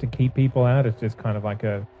really meant to keep people out. It's just kind of like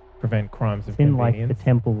a prevent crimes of It's in convenience. like the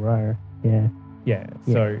Temple Row. Yeah. Yeah.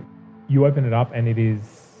 So you open it up and it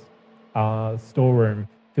is a storeroom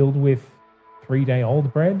filled with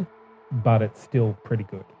 3-day-old bread, but it's still pretty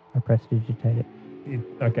good. I prestidigitate it.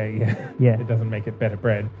 Okay, yeah. Yeah. It doesn't make it better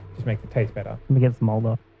bread, just makes it taste better. Let me get some mold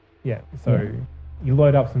off. Yeah. So you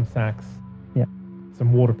load up some sacks. Yeah.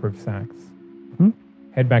 Some waterproof sacks. Hmm?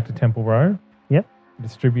 Head back to Temple Row. Yep.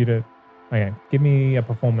 Distribute it. Okay. Give me a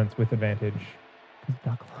performance with advantage.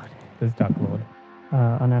 Dark Lord. There's Dark Lord.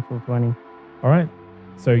 A natural 20. All right.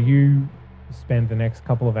 So you spend the next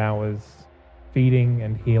couple of hours feeding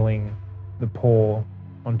and healing the poor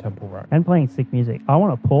on Temple Row. And playing sick music. I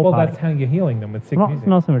want a poor Well, party. that's how you're healing them, with sick not, music.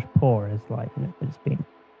 Not so much poor as like, it's been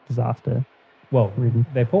disaster. Well, ridden.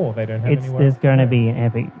 They're poor. They don't have anywhere There's else going to go. be an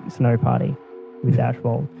epic snow party with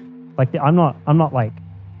Dashbold. Like I'm not like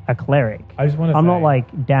a cleric. I just want to I'm say, not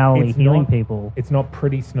like dourly it's healing not- people. It's not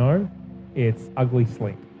pretty snow. It's ugly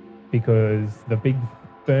sleep, because the big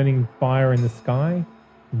burning fire in the sky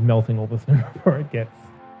is melting all the snow before it gets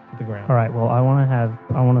to the ground. All right. Well, I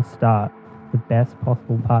want to start the best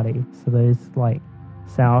possible party. So those like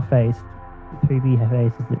sour-faced, poopy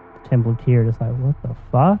faces at the Temple Tier are just like, what the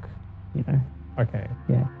fuck? You know. Okay.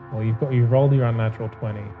 Yeah. Well, you've rolled your unnatural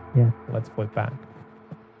 20. Yeah. Let's flip back.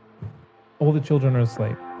 All the children are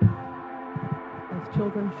asleep. As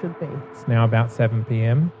children should be. It's now about 7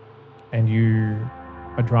 p.m. and you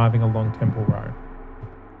are driving along Temple Row.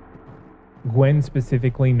 Gwen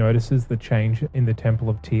specifically notices the change in the Temple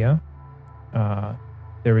of Tyr.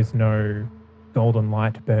 There is no golden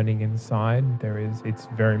light burning inside. It's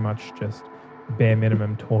very much just bare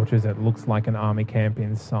minimum torches. It looks like an army camp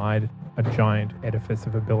inside a giant edifice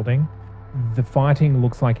of a building. The fighting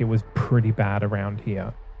looks like it was pretty bad around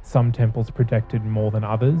here. Some temples protected more than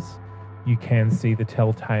others. You can see the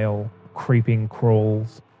telltale creeping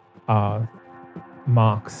crawls,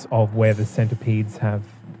 marks of where the centipedes have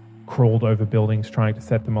crawled over buildings trying to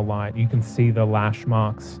set them alight. You can see the lash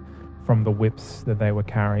marks from the whips that they were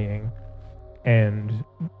carrying. And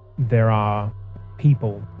there are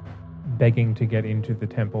people begging to get into the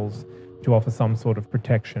temples to offer some sort of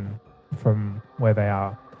protection from where they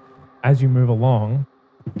are. As you move along,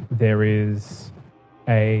 there is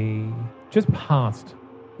just past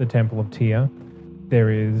the Temple of Tyr, there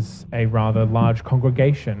is a rather large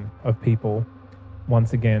congregation of people,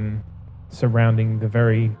 once again surrounding the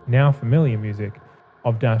very now familiar music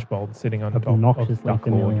of Dashbold sitting on top of Obnoxiously Duck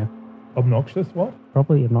familiar. Lord. Obnoxious? What?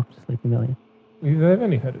 Probably obnoxiously familiar. They've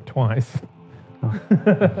only heard it twice.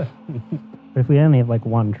 But if we only have like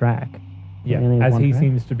one track. Yeah, we only have as one he track.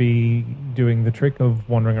 seems to be doing the trick of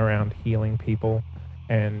wandering around healing people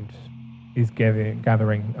and is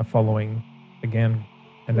gathering a following again.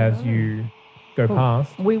 And as you go Well,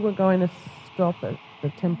 past We were going to stop at the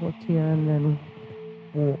Temple of Tyr and then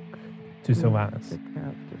walk to Sylvanas. the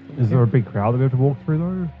crowd to Is there a big crowd that we have to walk through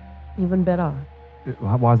though? Even better.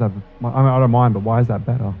 Why is that? I mean, I don't mind, but why is that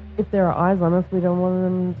better? If there are eyes on us, we don't want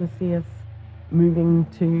them to see us moving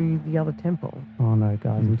to the other temple. Oh no,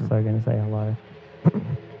 guys, I'm so going to say hello.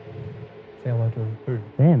 Say hello to who?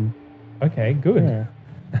 Them. Okay, good. Yeah.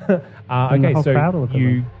 Bring the Okay, whole so crowd to look at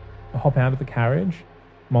you them. hop out of the carriage.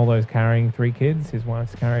 Moldo's carrying 3 kids. His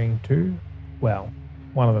wife's carrying 2. Well,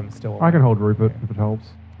 one of them's still I can hold Rupert if it helps.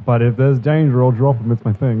 But if there's danger, I'll drop him. It's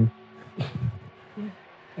my thing.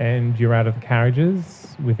 And you're out of the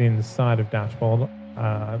carriages within sight of Dashboard.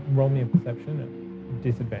 Roll me a perception at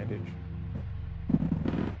disadvantage.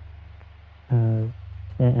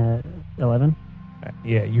 11.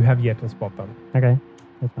 Yeah, you have yet to spot them. Okay,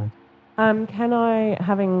 that's fine. Can I,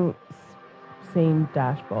 having seen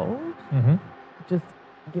Dashbold, Mm-hmm. just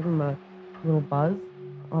give him a little buzz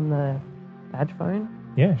on the badge phone?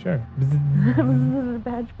 Yeah, sure.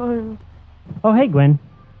 Badge phone. Oh, hey, Gwen.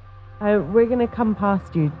 We're going to come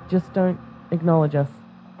past you. Just don't acknowledge us.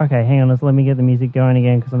 Okay, hang on. Let's let me get the music going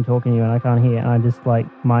again because I'm talking to you and I can't hear. And I just like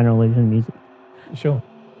minor illusion music. Sure.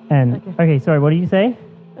 And okay, sorry. What did you say?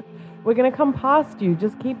 We're going to come past you.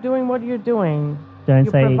 Just keep doing what you're doing. Don't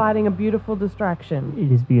You're say- providing a beautiful distraction.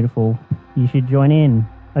 It is beautiful. You should join in.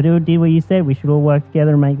 I did what you said. We should all work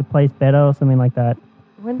together and make the place better or something like that.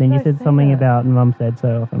 When Then did you I said say something that? about Mum said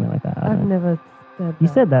so or something like that. I I've don't know. never said You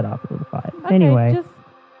that. said that after the fight. Okay, Anyway,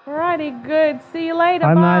 alrighty, good. See you later.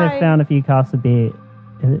 I bye. might have found a few casks of beer.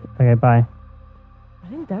 Okay, bye. I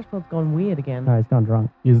think Dashboard's gone weird again. Oh, he's gone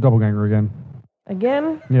drunk. He's a doppelganger again.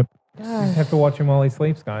 Again? Yep. You just have to watch him while he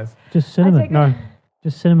sleeps, guys. Just cinnamon. take No.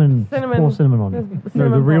 Just cinnamon. Cinnamon. Pour cinnamon on There's it. No, the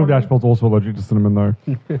cinnamon real powder. Dashboard's also allergic to cinnamon, though.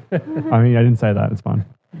 I mean, I didn't say that. It's fine.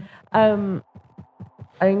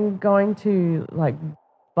 I'm going to like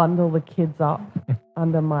bundle the kids up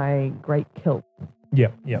under my great kilt,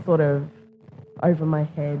 Yep, yep. sort of over my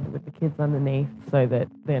head with the kids underneath, so that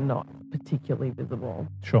they're not particularly visible.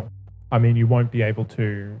 Sure. I mean, you won't be able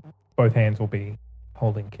to. Both hands will be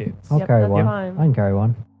holding kids. I'll Yep, carry that's one. fine. I can carry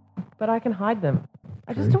one. But I can hide them.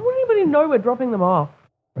 I just don't want anybody to know we're dropping them off.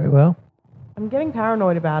 Very well. I'm getting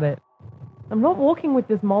paranoid about it. I'm not walking with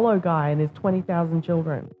this Molo guy and his 20,000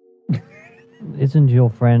 children. Isn't your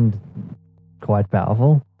friend quite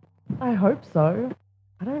powerful? I hope so.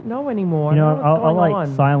 I don't know anymore. You know, I don't know I'll what's going like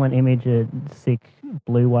on. silent image a sick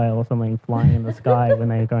blue whale or something flying in the sky when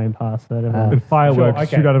they're going past certain And fireworks Sure,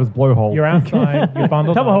 okay. shoot out of his blowhole. You're outside. You're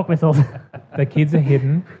bundled Tomahawk up. missiles. The kids are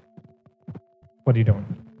hidden. What are you doing?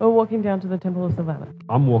 We're walking down to the Temple of Savannah.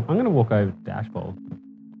 I'm going to walk over to Dashboard.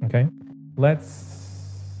 Okay.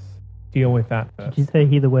 Let's deal with that first. Did you say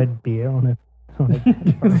hear the word beer on it?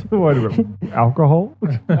 What, alcohol?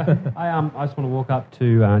 I just want to walk up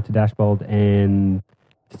to Dashboard and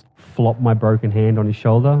just flop my broken hand on his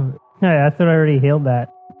shoulder. No, I thought I already healed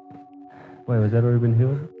that. Wait, was that already been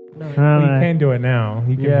healed? No, You no. can do it now.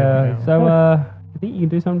 You can do it Yeah. now. So, you think you can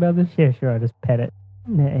do something about this? Yeah, sure. I just pet it.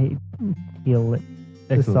 Heal it.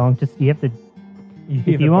 The Excellent. song. Just you have to.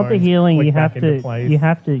 hear If you want the bones healing, click you back have into to. place. You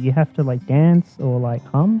have to like dance or like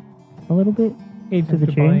hum a little bit He to the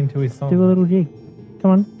just buy tune. into his song. Do a little jig.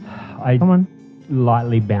 Come on, I come on.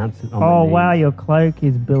 lightly bounce it on my Oh knees. wow, your cloak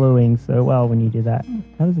is billowing so well when you do that.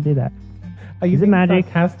 How does it do that? Are you Is it being magic?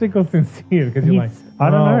 sarcastic or sincere? Because you're like, He's- I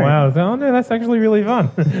don't oh, know. wow. Oh, no, that's actually really fun.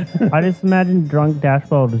 I just imagine drunk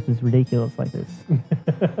Dashboard is just ridiculous like this.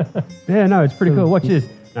 Yeah, no, it's pretty cool. Watch this.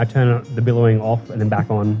 And I turn the billowing off and then back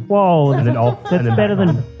on. Whoa, And then off. that's and then better back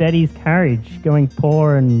than on. Betty's carriage going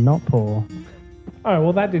poor and not poor. Oh,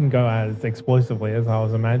 well, that didn't go as explosively as I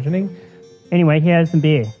was imagining. Anyway, here's some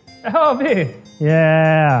beer. Oh, beer.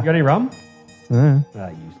 Yeah. You got any rum?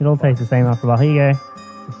 It all tastes the same after a while. Here you go.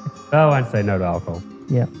 Oh, I'd say no to alcohol.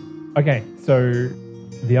 Yeah. Okay, so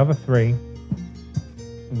the other three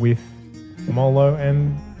with Molo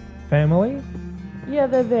and family. Yeah,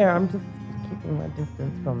 they're there. I'm just keeping my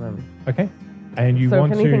distance from them. Okay. And you so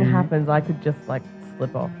want if anything to happens, I could just like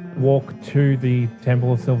slip off. walk to the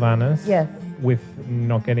Temple of Sylvanus Yes. with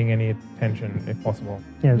not getting any attention if possible.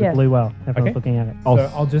 Yeah, the Yes. blue whale. Everyone's Okay. looking at it. So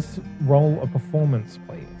I'll just roll a performance,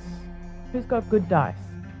 please. Who's got good dice?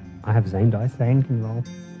 I have Zane dice. Zane can roll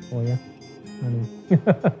for you.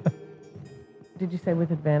 Did you say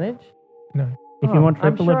with advantage? No. If you want I'm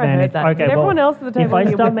triple sure I heard advantage, that. okay. Did well, everyone else at the if table I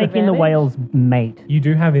hear start with making the advantage? whales mate, You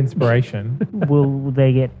do have inspiration will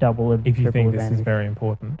they get double if you triple think this advantage? is very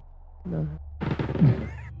important. No.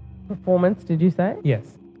 Performance, did you say?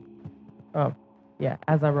 Yes. Oh, yeah,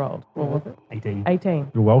 as I rolled. What was it? 18.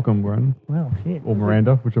 18. You're welcome, Gwen. Well, shit. Or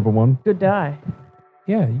Miranda, whichever one. Good die.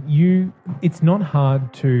 Yeah, it's not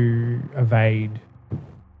hard to evade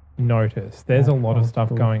notice. There's a lot of stuff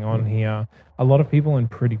going on here. A lot of people in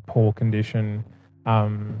pretty poor condition,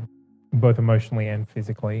 both emotionally and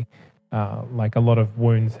physically. Like a lot of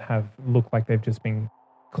wounds look like they've just been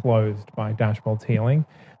closed by Dashbold's healing,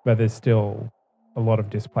 but there's still a lot of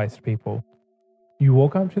displaced people. You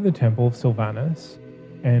walk up to the Temple of Sylvanus,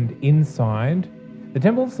 and inside, the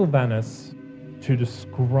Temple of Sylvanus, to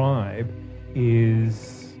describe,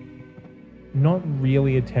 is not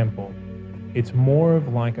really a temple. It's more of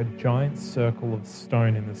like a giant circle of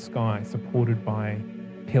stone in the sky supported by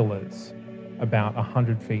pillars about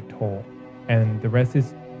 100 feet tall. And the rest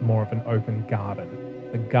is more of an open garden.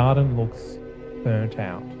 The garden looks burnt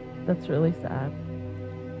out. That's really sad.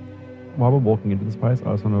 While we're walking into this place,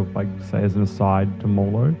 I just want to say as an aside to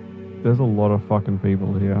Molo, there's a lot of fucking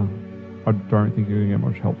people here. I don't think you're gonna get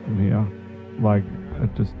much help from here.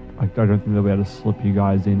 I don't think they'll be able to slip you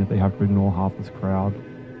guys in if they have to ignore half this crowd.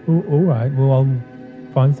 All right, well,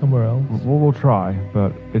 I'll find somewhere else. We'll try,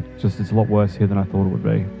 but it's a lot worse here than I thought it would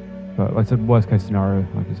be. But like I said, worst case scenario,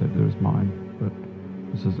 like I said, there's mine, but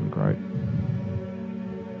this isn't great.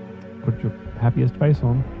 Put your happiest face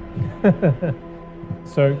on.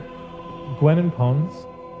 So, Gwen and Pons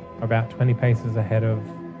are about 20 paces ahead of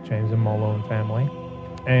James and Molo and family,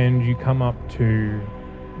 and you come up to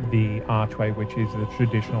the archway, which is the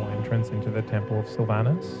traditional entrance into the Temple of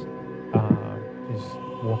Sylvanus. Is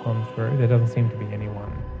walk on through. There doesn't seem to be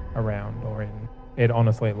anyone around or in. It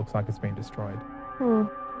honestly, it looks like it's been destroyed.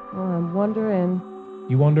 Well, I'm wondering.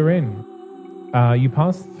 You wander in. You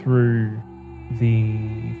pass through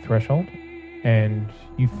the threshold and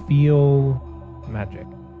you feel magic.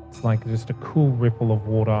 It's like just a cool ripple of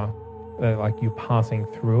water, like you're passing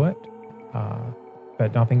through it,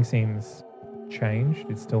 but nothing seems changed.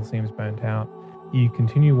 It still seems burnt out. You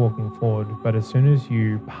continue walking forward, but as soon as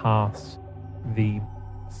you pass the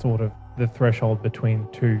threshold between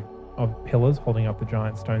two of pillars holding up the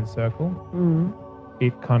giant stone circle,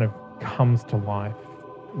 it kind of comes to life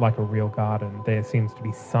like a real garden. There seems to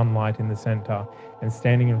be sunlight in the center, and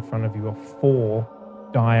standing in front of you are 4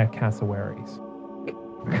 dire cassowaries.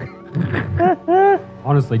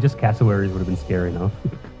 Honestly, just cassowaries would have been scary enough.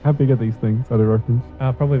 How big are these things? Are they reckons?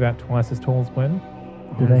 Probably about twice as tall as Gwen.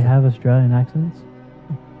 Do they have Australian accents?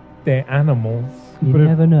 They're animals. You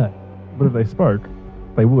never know. But if they spoke,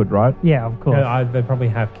 they would, right? Yeah, of course. They probably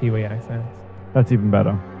have Kiwi accents. That's even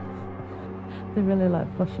better. They really like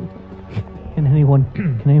flushing. Can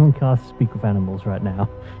anyone cast Speak with Animals right now?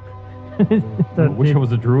 I wish I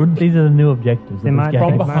was a druid. These are the new objectives. From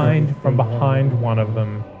behind one of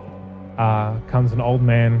them comes an old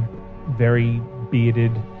man, very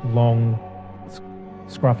bearded, long,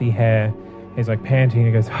 scruffy hair. He's like panting.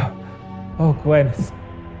 He goes, "Oh, Gwen, it's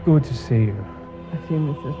good to see you." I assume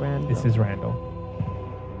this is Randall. This is Randall.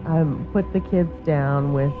 Put the kids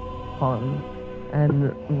down with Pons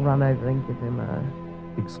and run over and give him a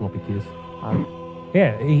big sloppy kiss.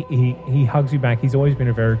 Yeah, he hugs you back. He's always been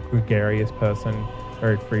a very gregarious person,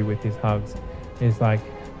 very free with his hugs. He's like,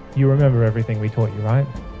 "You remember everything we taught you, right?"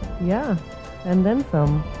 Yeah, and then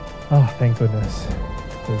some. Oh, thank goodness.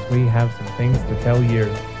 Because we have some things to tell you.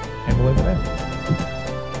 And we'll leave it there.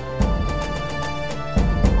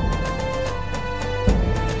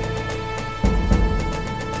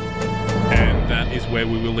 Is where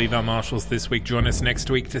we will leave our marshals this week. Join us next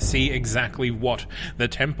week to see exactly what the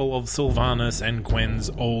Temple of Sylvanus and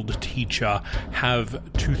Gwen's old teacher have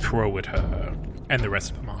to throw at her and the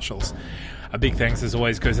rest of the marshals. A big thanks, as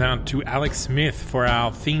always, goes out to Alex Smith for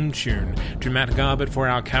our theme tune, to Matt Garbutt for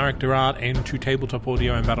our character art, and to Tabletop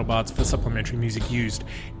Audio and BattleBards for supplementary music used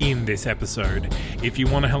in this episode. If you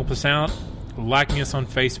want to help us out, liking us on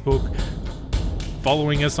Facebook,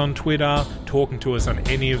 following us on Twitter, talking to us on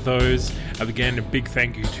any of those. Again, a big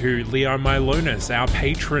thank you to Leo Milonis, our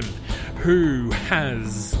patron, who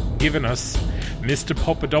has given us Mr.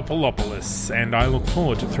 Papadopoulos, and I look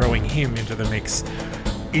forward to throwing him into the mix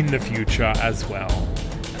in the future as well.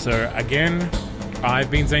 So again, I've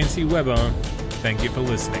been Zane C. Weber. Thank you for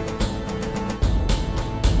listening.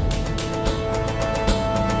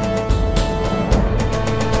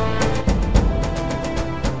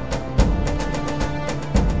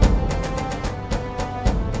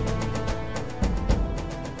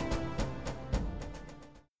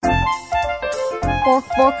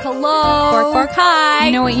 Bork, hello. Bork, hi.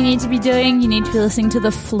 You know what you need to be doing? You need to be listening to the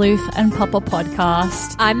Floof and Papa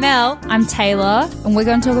podcast. I'm Mel. I'm Taylor, and we're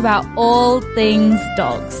going to talk about all things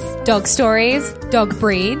dogs. Dog stories, dog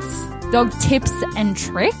breeds, dog tips and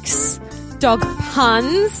tricks, dog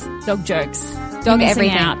puns, dog jokes, dog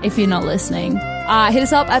everything. Out if you're not listening. Hit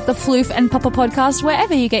us up at the Floof and Papa podcast,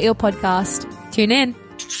 wherever you get your podcast. Tune in.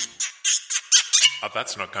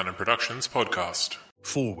 That's Not Canon Productions podcast.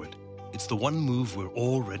 Forward. It's the one move we're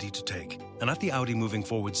all ready to take. And at the Audi Moving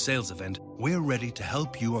Forward sales event, we're ready to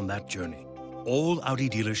help you on that journey. All Audi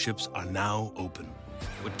dealerships are now open,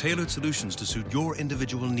 with tailored solutions to suit your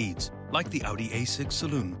individual needs, like the Audi A6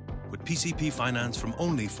 Saloon, with PCP finance from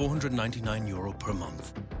only €499 per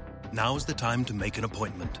month. Now is the time to make an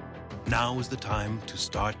appointment. Now is the time to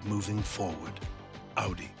start moving forward.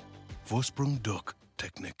 Audi. Vorsprung durch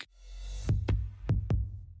Technik.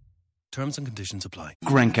 Terms and conditions apply.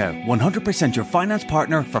 Grenke, 100% your finance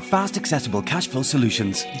partner for fast, accessible cash flow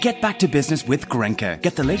solutions. Get back to business with Grenke.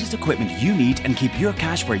 Get the latest equipment you need and keep your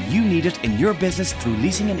cash where you need it in your business through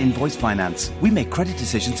leasing and invoice finance. We make credit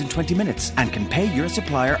decisions in 20 minutes and can pay your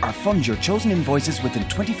supplier or fund your chosen invoices within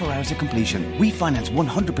 24 hours of completion. We finance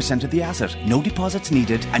 100% of the asset, no deposits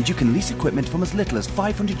needed, and you can lease equipment from as little as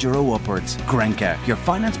 €500 upwards. Grenke, your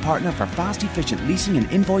finance partner for fast, efficient leasing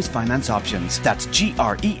and invoice finance options. That's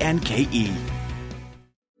GRENKE.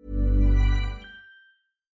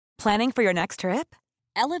 Planning for your next trip?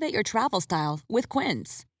 Elevate your travel style with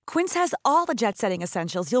Quince. Quince has all the jet-setting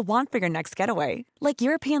essentials you'll want for your next getaway, like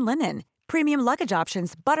European linen, premium luggage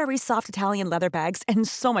options, buttery soft Italian leather bags, and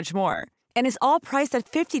so much more. And is all priced at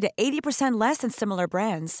 50 to 80% less than similar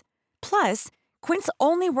brands. Plus, Quince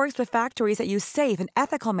only works with factories that use safe and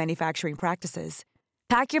ethical manufacturing practices.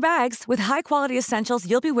 Pack your bags with high-quality essentials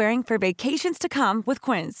you'll be wearing for vacations to come with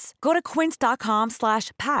Quince. Go to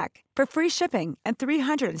quince.com/pack for free shipping and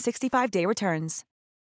 365-day returns.